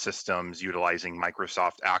systems utilizing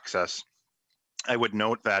Microsoft Access. I would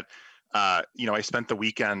note that I spent the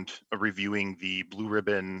weekend reviewing the Blue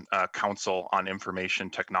Ribbon Council on Information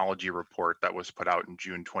Technology report that was put out in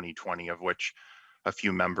June 2020, of which a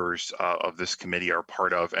few members of this committee are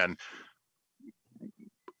part of. And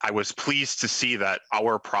I was pleased to see that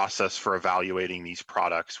our process for evaluating these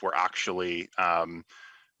products were actually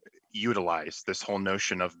utilized, this whole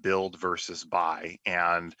notion of build versus buy.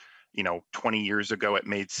 And 20 years ago, it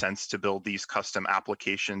made sense to build these custom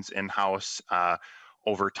applications in-house.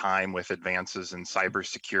 Over time, with advances in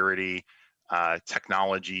cybersecurity,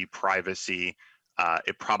 technology, privacy,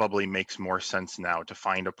 it probably makes more sense now to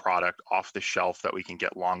find a product off the shelf that we can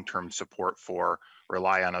get long-term support for,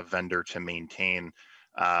 rely on a vendor to maintain.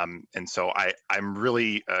 And so I'm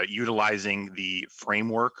really utilizing the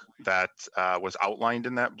framework that was outlined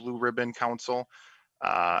in that Blue Ribbon Council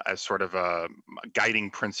as sort of a guiding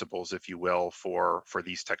principles, if you will, for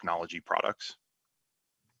these technology products.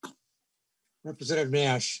 Representative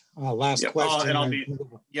Nash, last Yep, question. and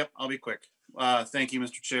I'll be quick. Thank you,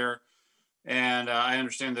 Mr. Chair. And I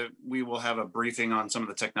understand that we will have a briefing on some of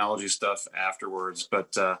the technology stuff afterwards.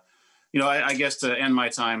 But, I guess to end my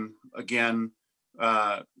time again,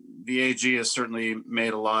 the AG has certainly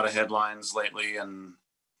made a lot of headlines lately and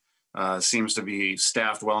seems to be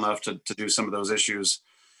staffed well enough to do some of those issues.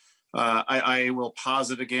 I will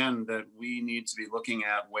posit again that we need to be looking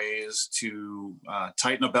at ways to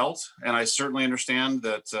tighten a belt. And I certainly understand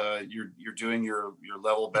that you're doing your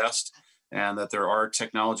level best and that there are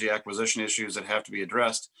technology acquisition issues that have to be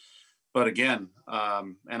addressed. But again,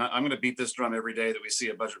 and I'm going to beat this drum every day that we see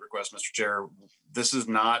a budget request, Mr. Chair. This is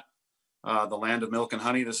not the land of milk and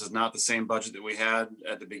honey. This is not the same budget that we had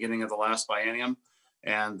at the beginning of the last biennium.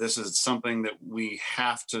 And this is something that we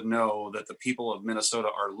have to know that the people of Minnesota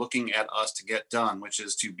are looking at us to get done, which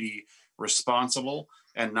is to be responsible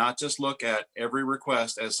and not just look at every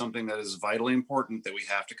request as something that is vitally important that we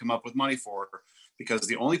have to come up with money for, because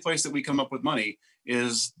the only place that we come up with money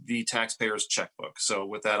is the taxpayer's checkbook. So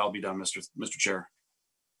with that, I'll be done, Mr. Chair.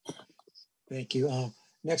 Thank you.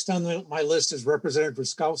 Next on my list is Representative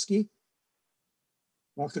Ruskowski.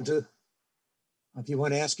 Welcome to, if you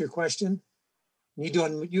want to ask your question. You need to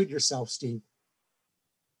unmute yourself, Steve.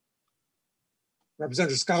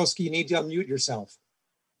 Representative Ruskowski, you need to unmute yourself.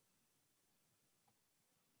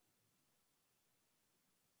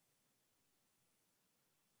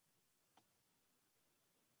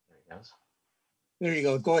 There he goes. There you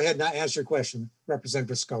go. Go ahead and ask your question,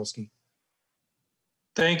 Representative Ruskowski.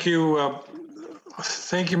 Thank you.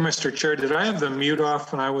 Thank you, Mr. Chair. Did I have the mute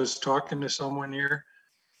off when I was talking to someone here?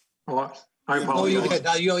 Oh, I apologize.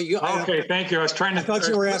 No, you did. No, okay, thank you. I was trying to. I thought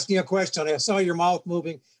you were asking a question. I saw your mouth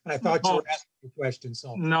moving, and I thought you were asking a question.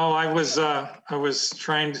 So no, I was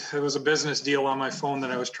trying. It was a business deal on my phone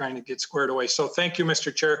that I was trying to get squared away. So thank you,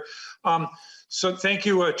 Mr. Chair. So thank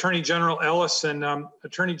you, Attorney General Ellison.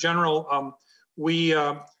 Attorney General, we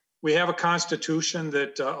have a constitution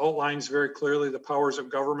that outlines very clearly the powers of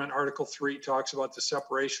government. Article 3 talks about the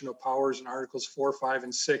separation of powers, and Articles 4, 5,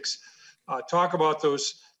 and 6 talk about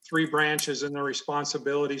those three branches and their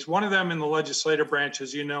responsibilities. One of them in the legislative branch,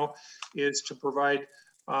 as you know, is to provide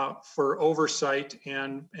for oversight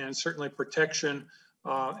and certainly protection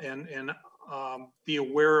and be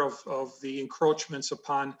aware of the encroachments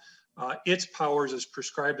upon its powers as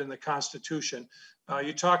prescribed in the Constitution.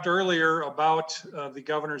 You talked earlier about the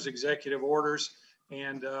governor's executive orders,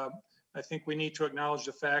 and I think we need to acknowledge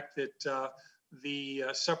the fact that the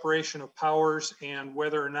separation of powers and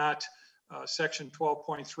whether or not Section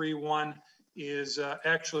 12.31 is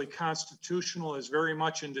actually constitutional, is very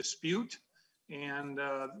much in dispute. And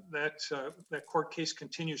that court case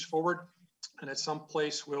continues forward, and at some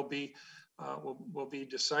place will be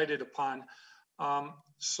decided upon.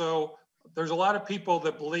 So there's a lot of people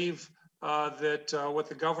that believe that what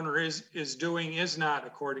the governor is doing is not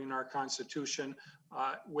according to our Constitution.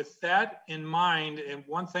 With that in mind, and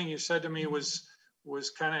one thing you said to me was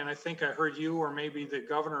kind of, and I think I heard you or maybe the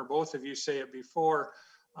governor, both of you say it before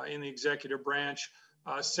in the executive branch,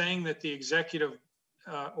 saying that the executive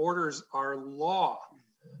orders are law.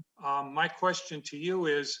 My question to you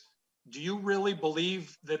is, do you really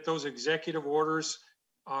believe that those executive orders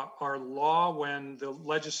are law when the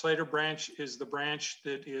legislative branch is the branch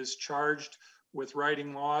that is charged with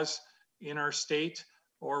writing laws in our state?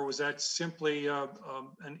 Or was that simply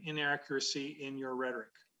an inaccuracy in your rhetoric?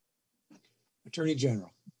 Attorney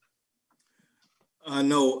General.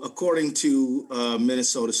 No, according to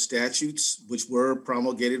Minnesota statutes, which were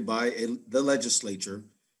promulgated by the legislature,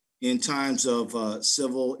 in times of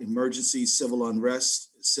civil emergency, civil unrest,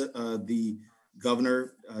 the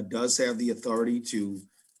governor does have the authority to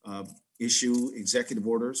issue executive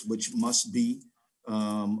orders, which must be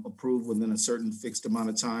approved within a certain fixed amount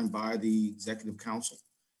of time by the executive council.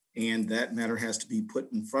 And that matter has to be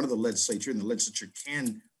put in front of the legislature, and the legislature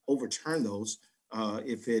can overturn those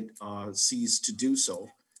if it sees to do so.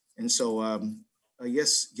 And so,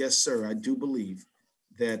 yes, sir, I do believe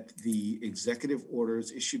that the executive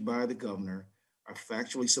orders issued by the governor are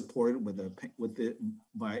factually supported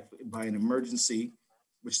by an emergency,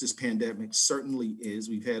 which this pandemic certainly is.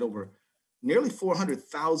 We've had over nearly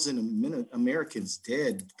 400,000 Americans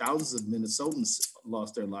dead, thousands of Minnesotans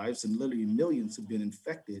lost their lives, and literally millions have been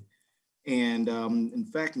infected. And in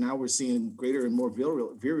fact, now we're seeing greater and more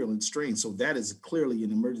virulent strains. So that is clearly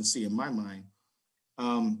an emergency in my mind.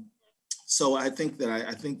 So I think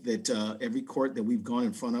that every court that we've gone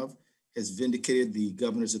in front of has vindicated the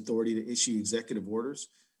governor's authority to issue executive orders,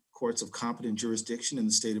 courts of competent jurisdiction in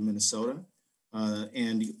the state of Minnesota.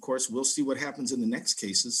 And of course, we'll see what happens in the next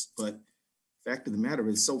cases. But the fact of the matter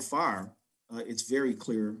is, so far, it's very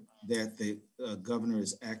clear that the governor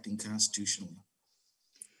is acting constitutionally.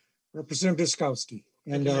 Representative Drazkowski.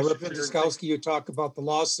 And Representative Drazkowski, you talk about the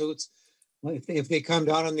lawsuits. If they come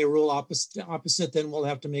down and they rule opposite, then we'll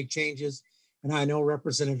have to make changes. And I know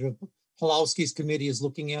Representative Pulowski's committee is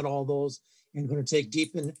looking at all those and going to take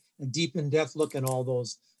a deep in-depth look at all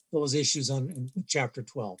those issues in Chapter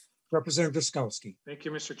 12. Representative Drazkowski. Thank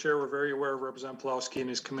you, Mr. Chair. We're very aware of Representative Pulowski and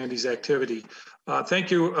his committee's activity. Thank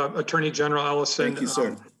you, Attorney General Ellison. Thank you,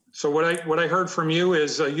 sir. So what I heard from you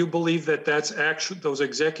is you believe that those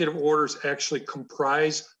executive orders actually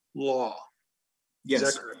comprise law. Yes.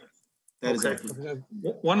 Is that correct? That is okay. accurate.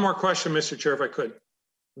 One more question, Mr. Chair, if I could.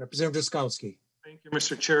 Representative Drazkowski. Thank you,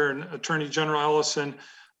 Mr. Chair, and Attorney General Ellison.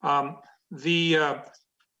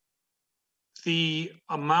 The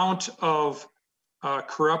amount of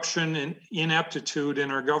corruption and ineptitude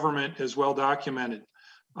in our government is well documented.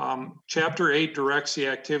 Chapter 8 directs the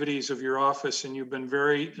activities of your office, and you've been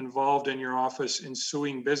very involved in your office in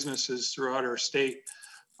suing businesses throughout our state.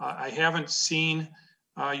 I haven't seen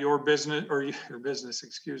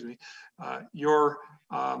your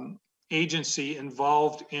agency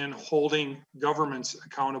involved in holding governments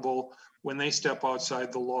accountable when they step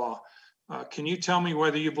outside the law. Can you tell me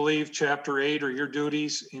whether you believe Chapter 8 or your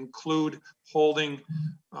duties include holding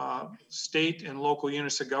state and local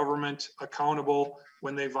units of government accountable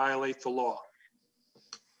when they violate the law?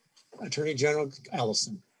 Attorney General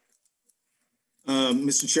Ellison.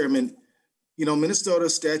 Mr. Chairman, Minnesota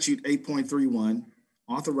Statute 8.31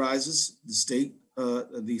 authorizes the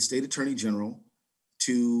state attorney general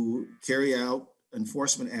to carry out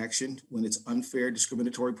enforcement action when it's unfair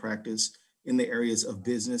discriminatory practice in the areas of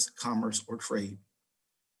business, commerce, or trade.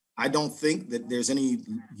 I don't think that there's any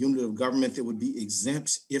unit of government that would be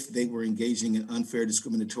exempt if they were engaging in unfair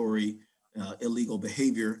discriminatory illegal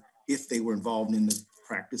behavior if they were involved in the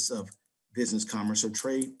practice of business, commerce, or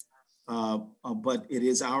trade. But it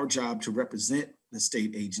is our job to represent the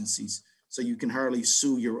state agencies. So you can hardly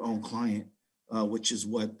sue your own client, which is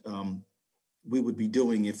what we would be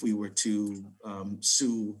doing if we were to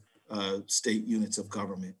sue state units of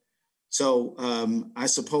government. So I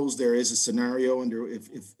suppose there is a scenario under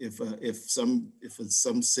if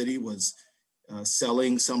some city was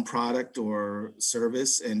selling some product or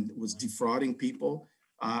service and was defrauding people.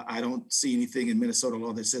 I don't see anything in Minnesota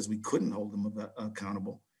law that says we couldn't hold them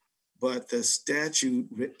accountable. But the statute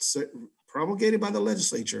promulgated by the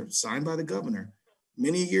legislature, signed by the governor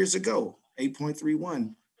many years ago,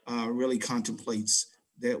 8.31, really contemplates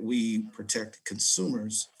that we protect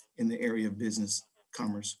consumers in the area of business,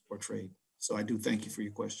 commerce, or trade. So I do thank you for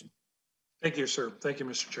your question. Thank you, sir. Thank you,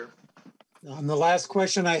 Mr. Chair. And the last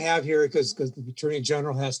question I have here, because the Attorney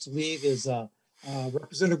General has to leave, is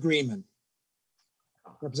Representative Greenman.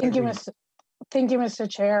 Thank you, Mr.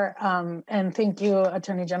 Chair, and thank you,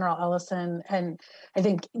 Attorney General Ellison. And I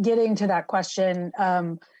think getting to that question,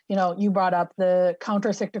 you know, you brought up the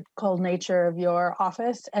countercyclical nature of your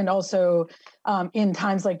office, and also in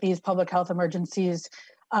times like these public health emergencies,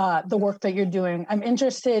 the work that you're doing. I'm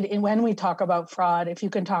interested in, when we talk about fraud, if you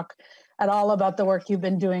can talk at all about the work you've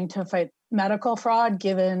been doing to fight medical fraud,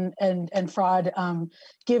 given fraud,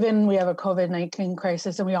 given we have a COVID-19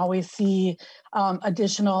 crisis, and we always see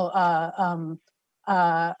additional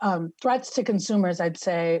threats to consumers, I'd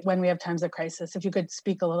say, when we have times of crisis. If you could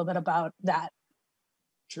speak a little bit about that.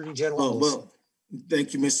 Attorney General. Well,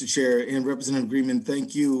 thank you, Mr. Chair, and Representative Greenman,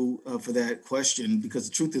 thank you for that question, because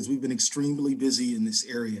the truth is we've been extremely busy in this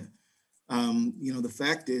area. You know, the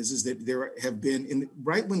fact is that there have been,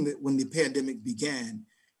 right when the pandemic began,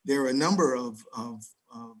 there were a number of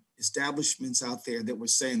establishments out there that were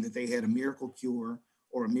saying that they had a miracle cure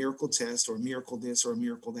or a miracle test or a miracle this or a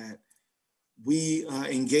miracle that. We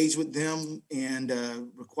engage with them and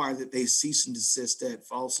require that they cease and desist that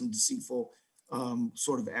false and deceitful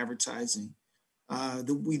sort of advertising.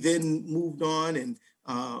 We then moved on and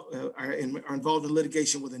are involved in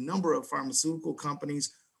litigation with a number of pharmaceutical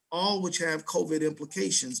companies, all which have COVID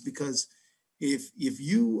implications, because if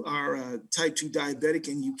you are a type 2 diabetic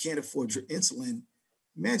and you can't afford your insulin,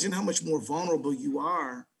 imagine how much more vulnerable you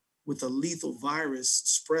are with a lethal virus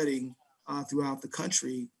spreading throughout the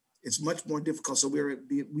country. It's much more difficult. So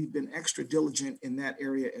we've been extra diligent in that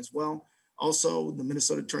area as well. Also, the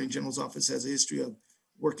Minnesota Attorney General's office has a history of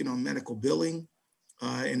working on medical billing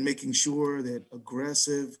and making sure that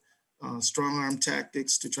aggressive, strong arm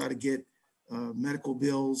tactics to try to get medical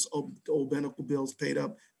bills, old medical bills paid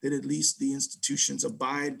up, that at least the institutions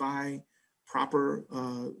abide by proper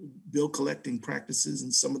bill collecting practices,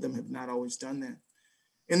 and some of them have not always done that.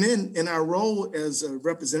 And then in our role as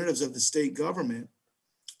representatives of the state government,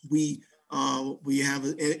 we have,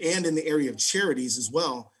 and in the area of charities as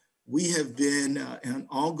well, we have been in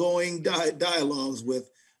ongoing dialogues with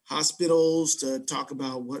hospitals to talk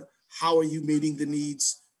about how are you meeting the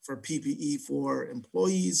needs for PPE for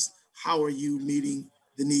employees? How are you meeting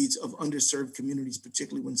the needs of underserved communities,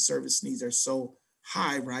 particularly when service needs are so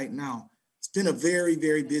high right now? It's been a very,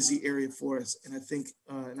 very busy area for us, and I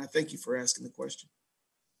thank you for asking the question.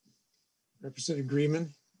 Representative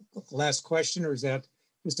Greenman, last question, or is that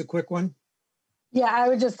just a quick one? Yeah, I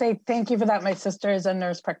would just say thank you for that. My sister is a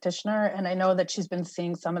nurse practitioner, and I know that she's been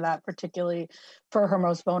seeing some of that, particularly for her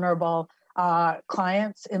most vulnerable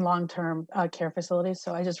clients in long-term care facilities.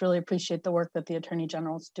 So I just really appreciate the work that the Attorney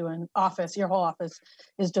General's doing, your whole office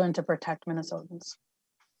is doing to protect Minnesotans.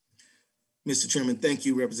 Mr. Chairman, thank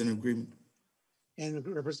you, Representative Greenman. And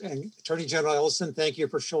Attorney General Ellison, thank you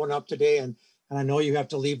for showing up today. And I know you have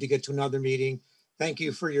to leave to get to another meeting. Thank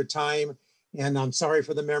you for your time. And I'm sorry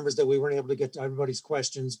for the members that we weren't able to get to everybody's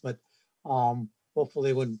questions, but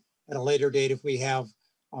hopefully at a later date, if we have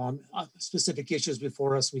specific issues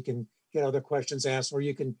before us, we can get other questions asked, or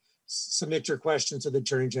you can submit your questions to the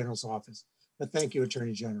Attorney General's office. But thank you,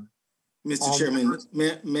 Attorney General. Mr. Chairman,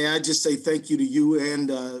 may I just say thank you to you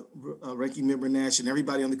and Ranking Member Nash and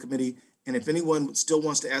everybody on the committee. And if anyone still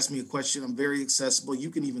wants to ask me a question, I'm very accessible.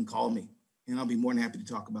 You can even call me and I'll be more than happy to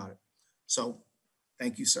talk about it. So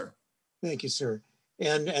thank you, sir. Thank you, sir.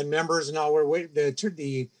 And members, now we're waiting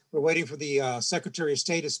for the Secretary of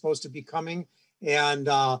State is supposed to be coming and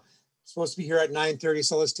supposed to be here at 9:30.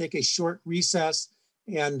 So let's take a short recess,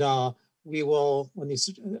 and we will, when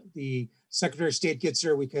the Secretary of State gets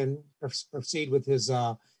here, we can proceed with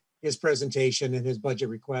his presentation and his budget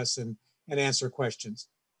requests and answer questions.